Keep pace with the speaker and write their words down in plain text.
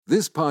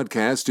This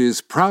podcast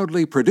is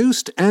proudly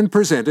produced and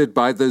presented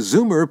by the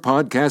Zoomer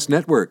Podcast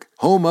Network,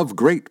 home of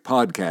great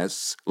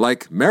podcasts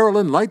like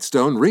Marilyn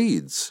Lightstone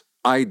Reads,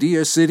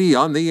 Idea City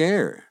on the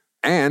Air,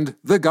 and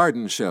The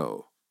Garden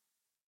Show.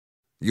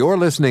 You're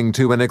listening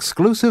to an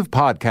exclusive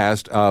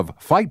podcast of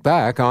Fight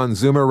Back on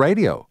Zoomer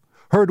Radio,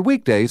 heard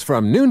weekdays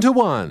from noon to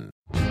 1.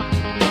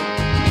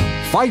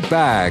 Fight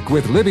Back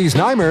with Libby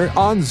Znaimer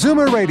on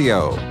Zoomer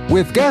Radio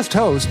with guest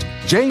host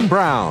Jane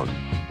Brown.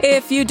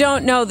 If you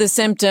don't know the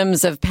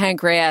symptoms of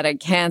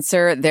pancreatic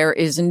cancer, there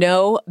is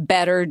no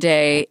better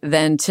day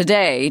than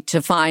today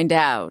to find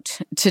out.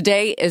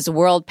 Today is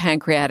World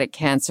Pancreatic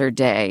Cancer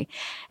Day,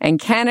 and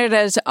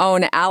Canada's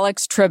own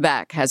Alex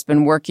Trebek has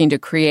been working to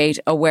create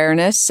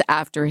awareness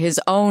after his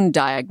own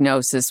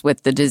diagnosis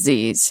with the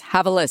disease.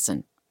 Have a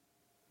listen.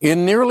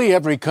 In nearly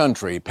every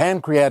country,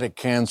 pancreatic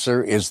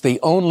cancer is the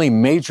only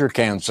major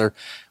cancer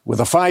with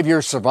a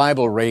 5-year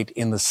survival rate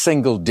in the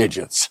single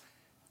digits.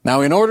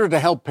 Now, in order to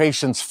help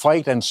patients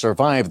fight and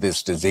survive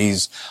this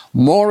disease,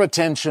 more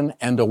attention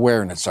and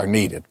awareness are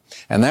needed.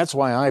 And that's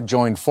why I've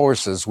joined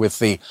forces with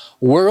the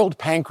World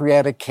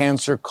Pancreatic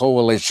Cancer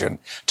Coalition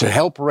to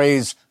help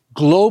raise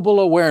global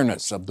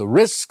awareness of the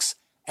risks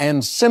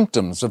and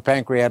symptoms of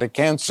pancreatic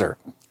cancer.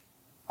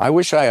 I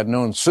wish I had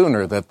known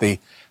sooner that the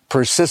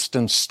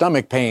persistent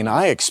stomach pain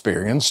I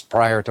experienced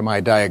prior to my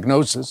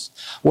diagnosis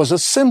was a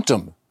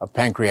symptom of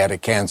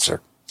pancreatic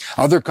cancer.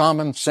 Other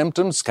common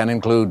symptoms can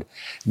include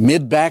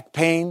mid-back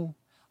pain,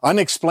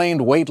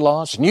 unexplained weight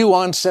loss,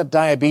 new-onset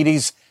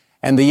diabetes,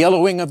 and the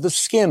yellowing of the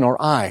skin or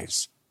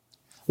eyes.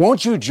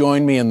 Won't you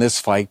join me in this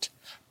fight?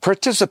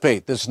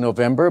 Participate this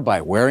November by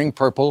wearing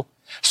purple,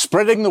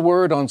 spreading the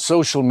word on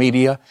social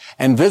media,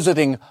 and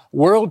visiting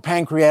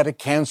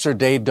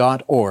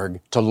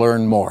worldpancreaticcancerday.org to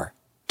learn more.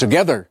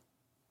 Together,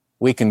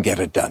 we can get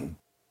it done.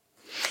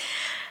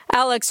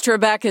 Alex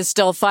Trebek is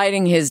still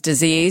fighting his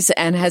disease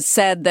and has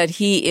said that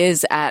he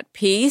is at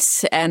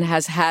peace and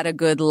has had a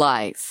good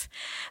life.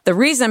 The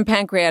reason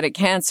pancreatic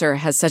cancer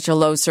has such a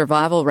low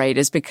survival rate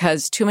is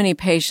because too many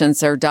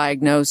patients are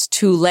diagnosed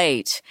too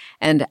late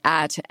and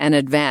at an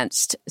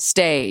advanced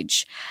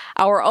stage.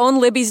 Our own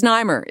Libby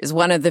Znaimer is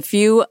one of the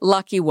few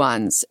lucky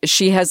ones.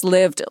 She has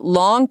lived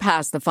long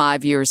past the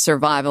 5-year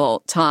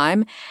survival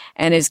time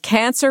and is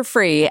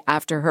cancer-free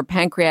after her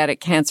pancreatic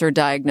cancer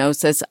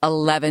diagnosis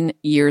 11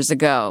 years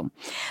ago.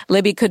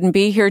 Libby couldn't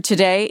be here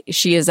today.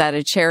 She is at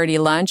a charity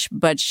lunch,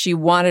 but she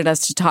wanted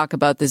us to talk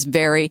about this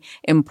very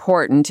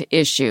important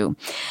issue.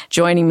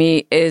 Joining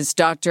me is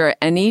Dr.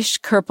 Anish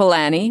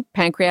Kirpalani,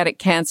 Pancreatic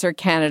Cancer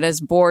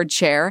Canada's board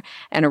chair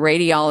and a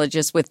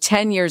radiologist with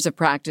 10 years of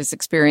practice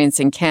experience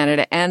in Canada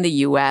and the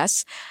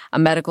U.S., a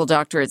medical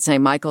doctor at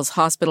St. Michael's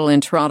Hospital in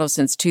Toronto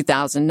since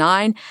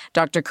 2009.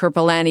 Dr.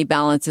 Kirpalani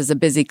balances a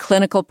busy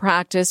clinical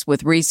practice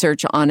with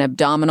research on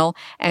abdominal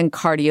and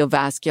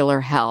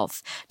cardiovascular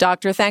health.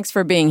 Doctor, thanks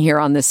for being here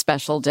on this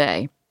special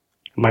day.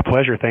 My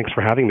pleasure. Thanks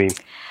for having me.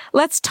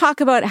 Let's talk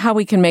about how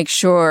we can make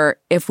sure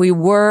if we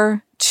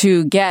were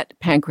to get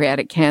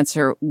pancreatic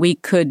cancer, we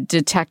could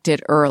detect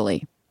it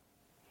early.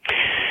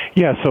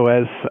 Yeah, so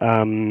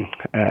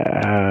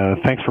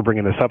thanks for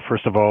bringing this up,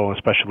 first of all,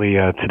 especially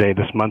today,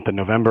 this month in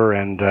November,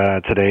 and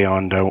today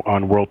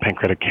on World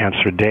Pancreatic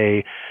Cancer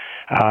Day.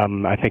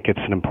 I think it's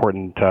an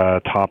important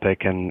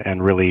topic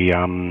and really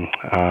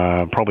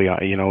probably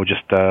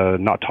just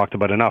not talked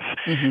about enough.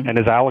 Mm-hmm. And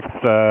as Alex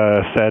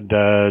said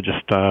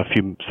just a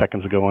few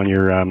seconds ago on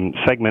your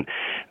segment,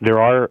 there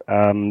are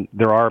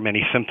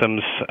many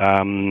symptoms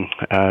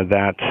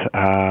that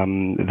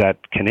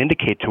can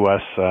indicate to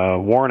us,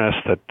 warn us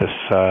that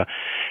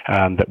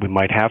that we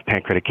might have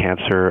pancreatic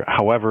cancer.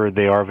 However,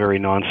 they are very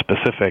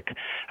nonspecific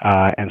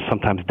and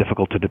sometimes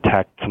difficult to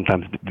detect.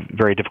 Sometimes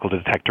very difficult to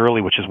detect early,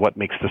 which is what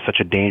makes this such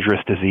a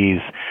dangerous disease,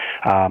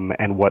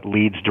 and what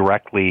leads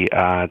directly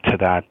to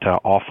that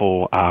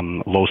awful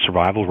low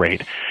survival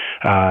rate.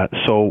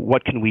 So,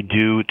 what can we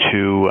do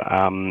to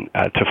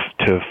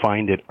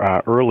find it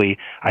early?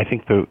 I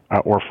think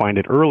or find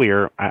it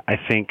earlier. I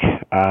think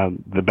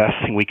the best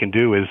thing we can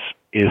do is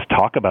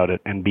talk about it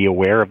and be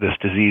aware of this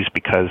disease,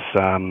 because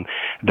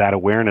that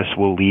awareness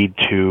will lead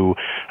to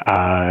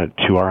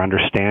our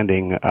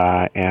understanding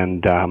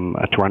and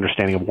to our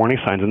understanding of warning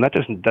signs. And that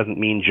doesn't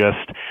mean just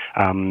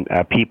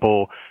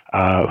people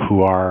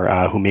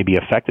who may be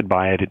affected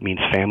by it. It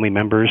means family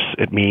members.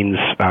 It means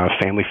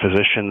family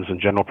physicians and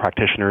general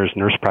practitioners,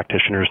 nurse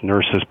practitioners,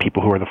 nurses,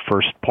 people who are the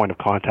first point of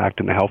contact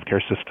in the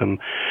healthcare system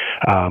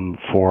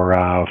for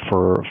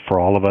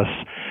all of us.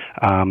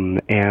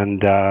 And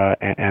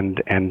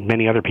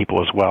many other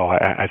people as well.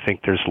 I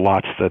think there's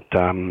lots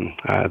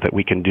that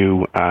we can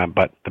do,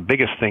 but the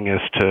biggest thing is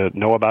to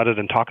know about it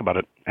and talk about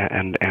it,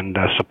 and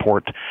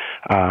support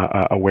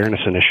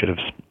awareness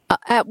initiatives.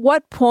 At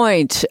what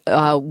point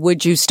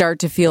would you start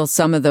to feel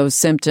some of those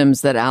symptoms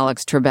that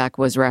Alex Trebek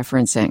was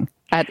referencing?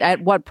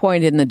 At what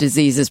point in the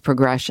disease's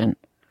progression?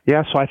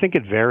 Yeah, so I think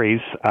it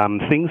varies.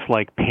 Things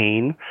like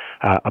pain,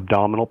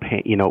 abdominal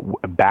pain,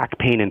 back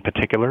pain in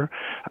particular,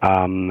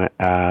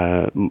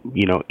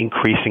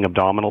 increasing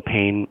abdominal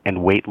pain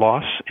and weight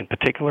loss in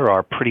particular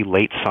are pretty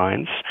late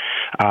signs.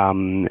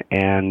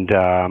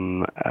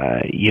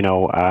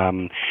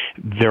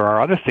 There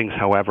are other things,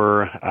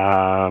 however,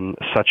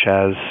 such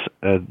as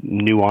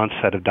new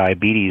onset of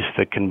diabetes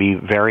that can be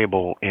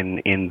variable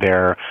in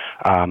their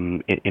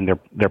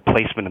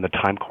placement in the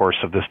time course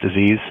of this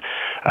disease.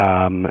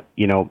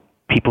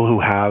 People who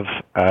have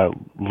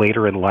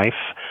later in life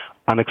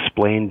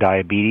unexplained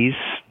diabetes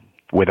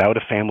without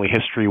a family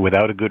history,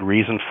 without a good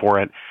reason for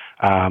it,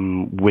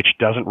 which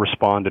doesn't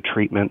respond to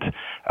treatment,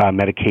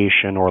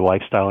 medication, or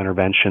lifestyle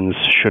interventions,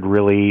 should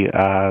really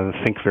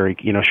think very,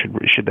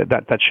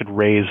 that should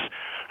raise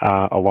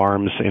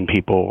alarms in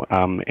people,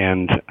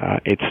 and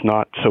it's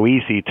not so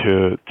easy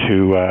to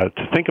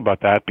think about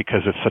that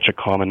because it's such a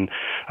common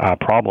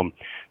problem.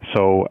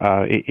 So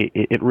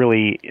it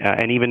really,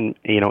 and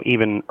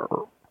even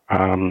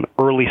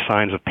early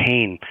signs of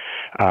pain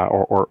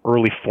or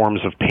early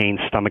forms of pain,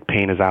 stomach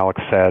pain, as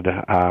Alex said,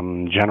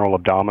 general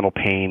abdominal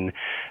pain,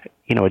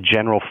 a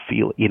general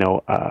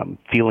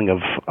feeling of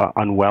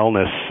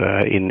unwellness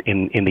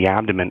in the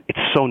abdomen. It's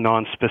so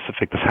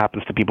nonspecific. This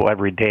happens to people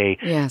every day.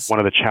 Yes. One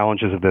of the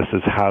challenges of this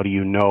is how do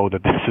you know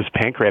that this is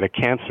pancreatic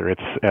cancer?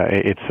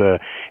 It's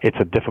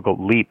a difficult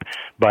leap,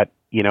 but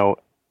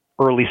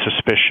early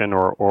suspicion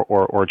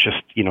or just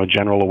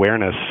general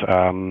awareness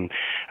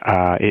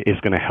is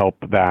going to help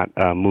that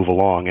move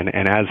along.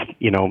 And as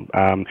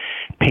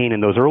pain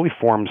in those early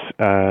forms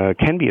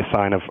can be a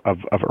sign of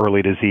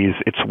early disease.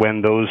 It's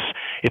when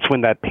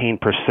that pain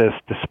persists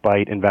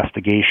despite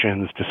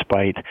investigations,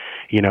 despite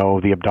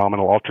the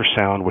abdominal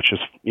ultrasound, which is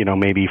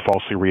maybe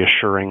falsely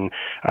reassuring,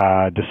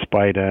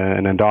 despite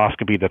an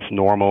endoscopy that's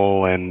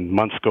normal, and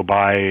months go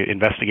by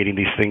investigating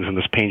these things, and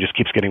this pain just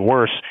keeps getting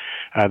worse.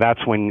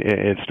 That's when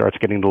it starts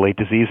getting to late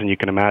disease, and you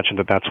can imagine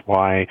that that's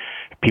why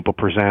people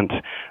present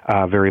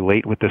very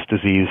late with this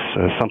disease.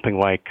 Something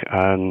like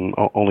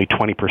only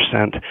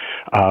 20%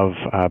 of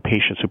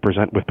patients who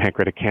present with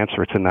pancreatic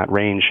cancer, it's in that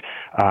range,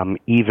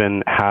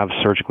 even have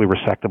surgically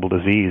resectable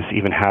disease,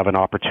 even have an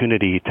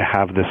opportunity to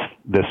have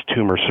this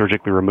tumor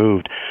surgically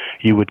removed.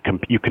 You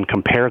can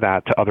compare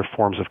that to other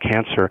forms of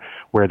cancer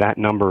where that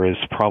number is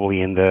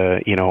probably in the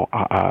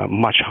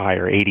much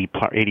higher, 80%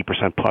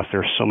 plus.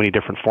 There are so many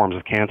different forms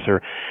of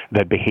cancer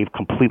that behave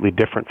completely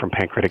different from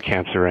pancreatic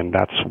cancer, and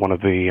that's one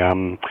of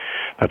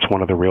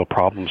the real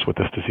problems with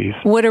this disease.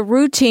 Would a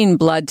routine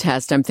blood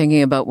test, I'm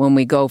thinking about when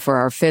we go for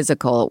our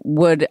physical,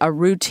 would a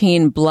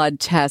routine blood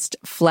test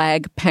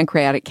flag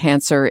pancreatic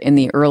cancer in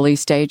the early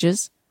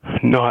stages?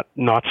 Not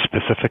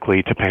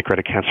specifically to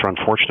pancreatic cancer,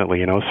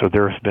 unfortunately. So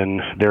there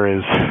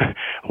is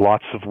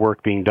lots of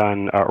work being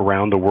done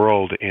around the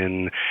world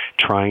in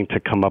trying to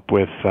come up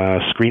with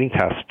screening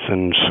tests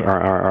and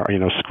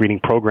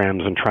screening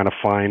programs and trying to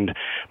find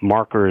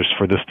markers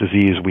for this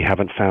disease. We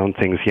haven't found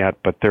things yet,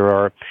 but there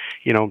are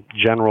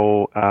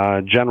general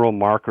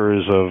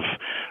markers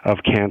of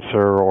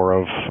cancer or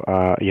of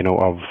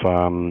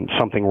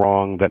something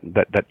wrong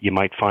that you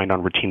might find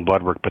on routine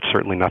blood work, but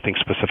certainly nothing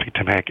specific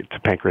to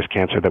pancreas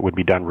cancer that would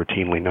be done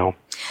routinely, no.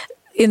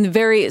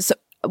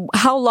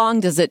 How long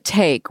does it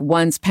take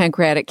once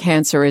pancreatic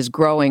cancer is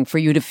growing for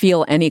you to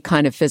feel any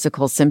kind of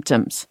physical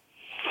symptoms?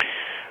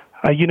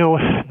 Again,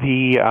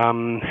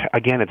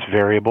 it's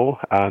variable.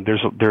 There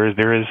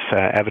is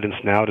evidence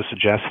now to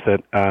suggest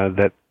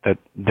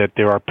that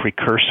there are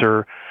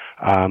precursor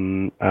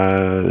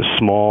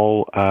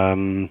small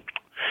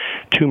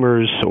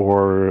tumors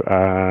or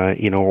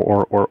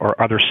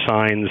other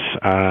signs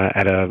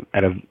at a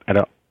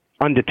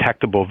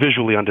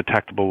visually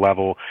undetectable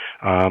level,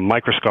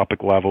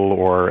 microscopic level,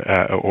 or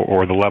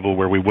the level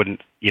where we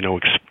wouldn't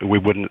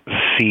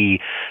see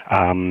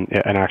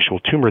an actual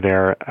tumor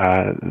there,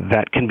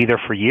 that can be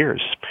there for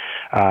years.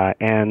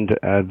 And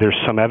there's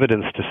some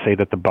evidence to say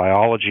that the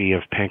biology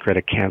of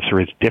pancreatic cancer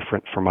is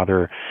different from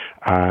other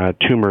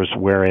tumors,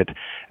 where it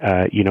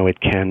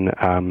can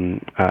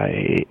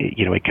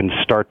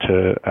start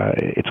to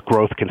its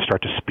growth can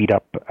start to speed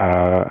up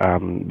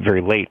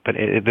very late. But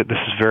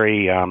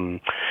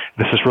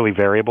this is really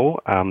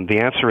variable. The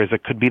answer is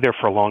it could be there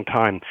for a long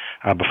time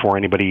before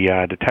anybody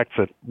detects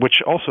it,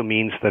 which also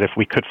means that if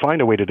we could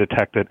find a way to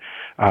detect it,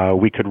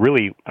 we could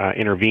really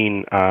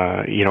intervene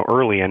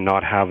early and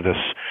not have this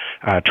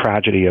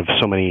tragedy of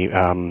so many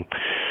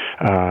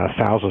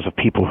thousands of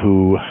people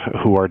who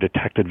are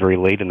detected very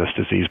late in this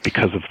disease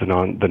because of the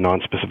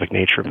non-specific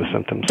nature of the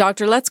symptoms.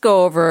 Doctor, let's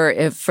go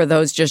over, for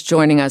those just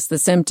joining us, the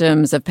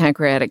symptoms of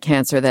pancreatic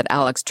cancer that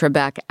Alex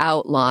Trebek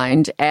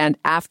outlined, and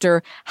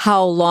after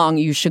how long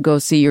you should go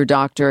see your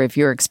doctor if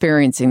you're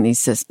experiencing these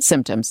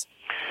symptoms.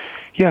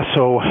 Yeah,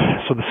 so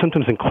the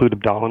symptoms include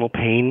abdominal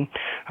pain,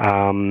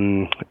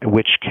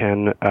 which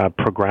can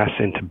progress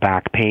into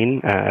back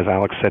pain, as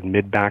Alex said,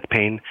 mid-back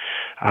pain.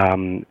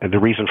 The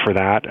reason for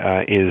that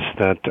is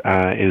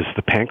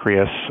the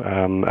pancreas.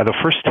 The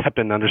first step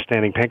in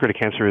understanding pancreatic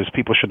cancer is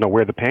people should know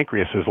where the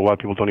pancreas is. A lot of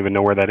people don't even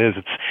know where that is.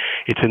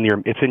 It's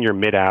in your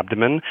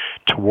mid-abdomen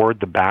toward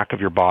the back of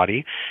your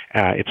body.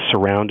 It's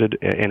surrounded,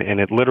 and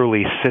it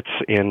literally sits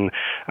in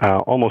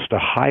almost a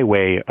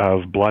highway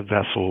of blood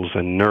vessels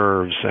and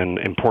nerves and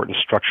important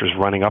structures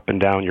running up and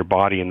down your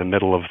body in the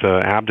middle of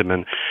the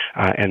abdomen.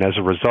 And as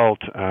a result,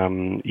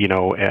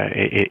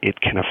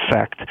 it can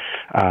affect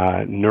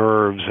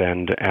nerves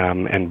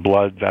and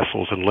blood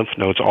vessels and lymph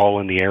nodes all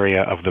in the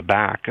area of the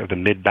back, of the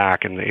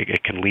mid-back, and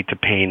it can lead to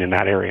pain in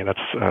that area. That's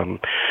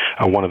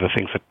one of the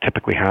things that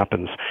typically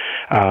happens.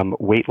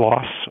 Weight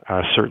loss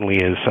certainly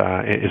is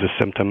a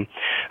symptom.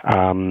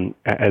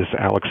 As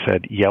Alex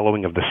said,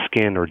 yellowing of the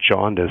skin or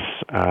jaundice,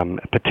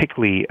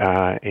 particularly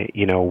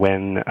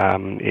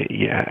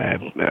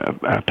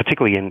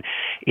particularly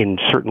in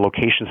certain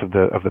locations of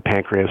the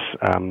pancreas,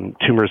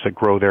 tumors that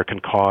grow there can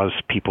cause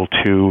people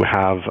to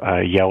have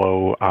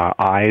yellow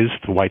eyes.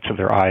 The whites of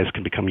their eyes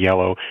can become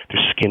yellow.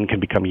 Their skin can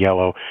become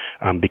yellow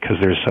because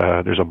there's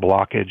a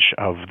blockage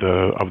of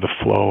the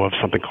flow of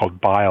something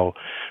called bile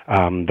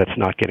that's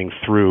not getting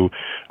through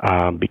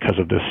because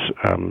of this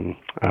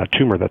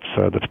tumor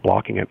that's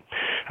blocking it.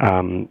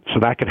 So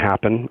that can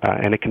happen,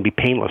 and it can be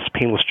painless.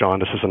 Painless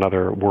jaundice is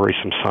another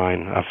worrisome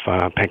sign of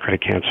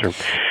pancreatic cancer.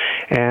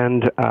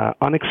 And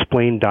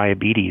unexplained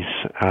diabetes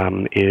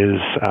is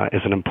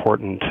an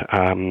important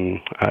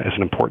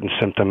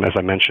symptom, as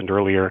I mentioned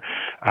earlier.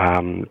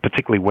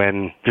 Particularly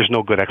when there's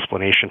no good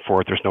explanation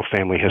for it, there's no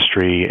family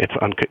history. It's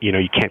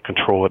you can't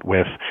control it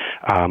with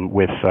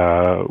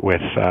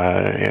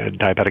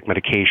diabetic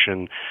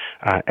medication.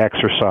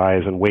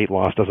 Exercise and weight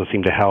loss doesn't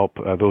seem to help.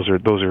 Those are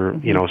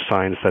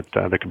signs that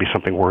there could be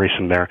something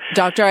worrisome there.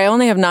 Doctor, I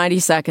only have 90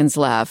 seconds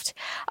left.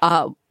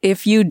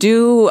 If you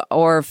do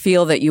or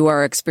feel that you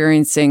are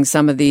experiencing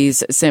some of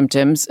these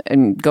symptoms,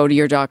 and go to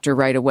your doctor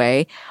right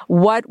away,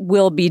 what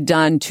will be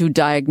done to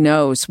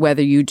diagnose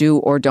whether you do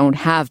or don't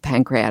have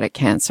pancreatic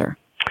cancer?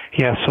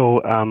 Yeah,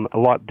 so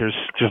there's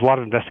a lot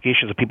of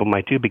investigations that people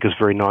might do because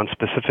very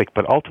nonspecific,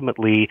 but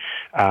ultimately,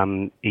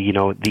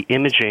 the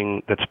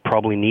imaging that's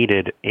probably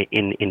needed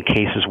in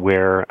cases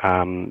where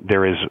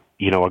there is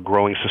a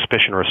growing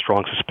suspicion or a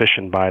strong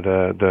suspicion by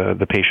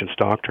the patient's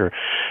doctor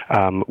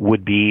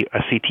would be a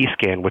CT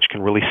scan, which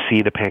can really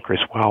see the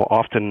pancreas well.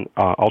 Often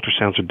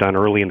ultrasounds are done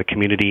early in the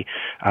community,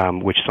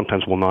 which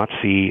sometimes will not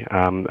see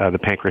the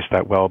pancreas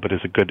that well, but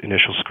is a good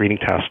initial screening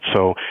test.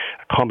 So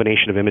a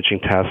combination of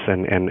imaging tests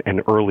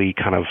and early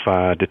kind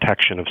of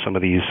detection of some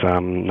of these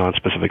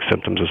nonspecific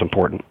symptoms is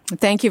important.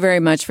 Thank you very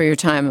much for your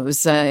time. It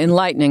was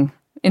enlightening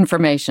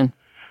information.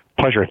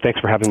 Pleasure. Thanks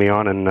for having me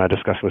on and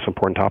discussing this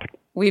important topic.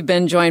 We've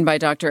been joined by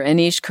Dr.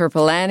 Anish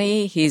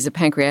Kirpalani. He's a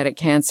Pancreatic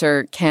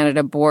Cancer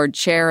Canada board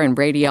chair and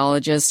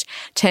radiologist,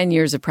 10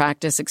 years of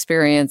practice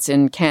experience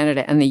in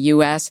Canada and the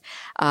U.S.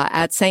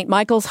 At St.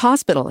 Michael's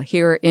Hospital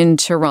here in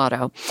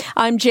Toronto.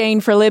 I'm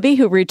Jane for Libby,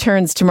 who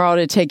returns tomorrow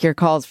to take your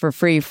calls for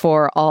free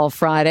for all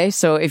Friday.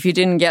 So if you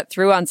didn't get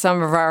through on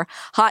some of our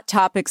hot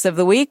topics of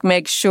the week,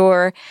 make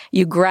sure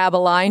you grab a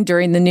line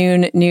during the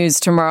noon news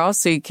tomorrow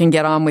so you can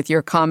get on with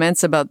your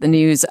comments about the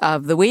news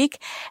of the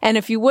week. And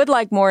if you would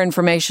like more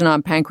information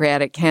on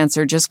pancreatic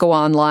cancer, just go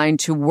online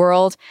to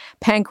World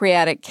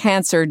Pancreatic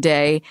Cancer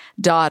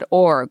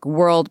Day.org,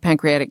 World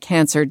Pancreatic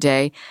Cancer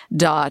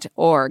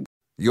Day.org.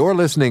 You're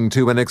listening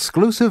to an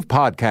exclusive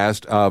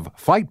podcast of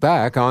Fight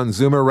Back on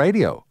Zoomer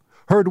Radio.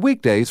 Heard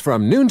weekdays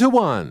from noon to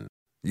 1.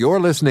 You're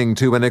listening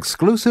to an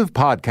exclusive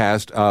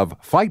podcast of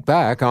Fight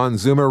Back on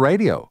Zoomer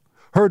Radio.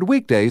 Heard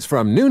weekdays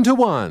from noon to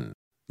 1.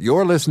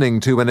 You're listening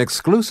to an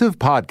exclusive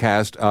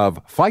podcast of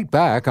Fight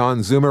Back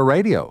on Zoomer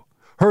Radio.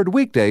 Heard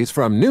weekdays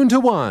from noon to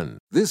 1.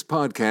 This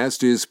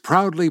podcast is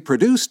proudly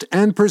produced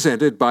and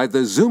presented by the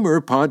Zoomer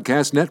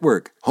Podcast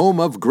Network, home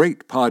of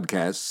great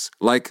podcasts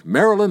like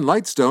Marilyn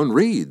Lightstone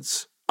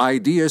Reads,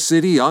 Idea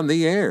City on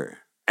the Air,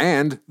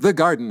 and The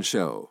Garden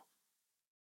Show.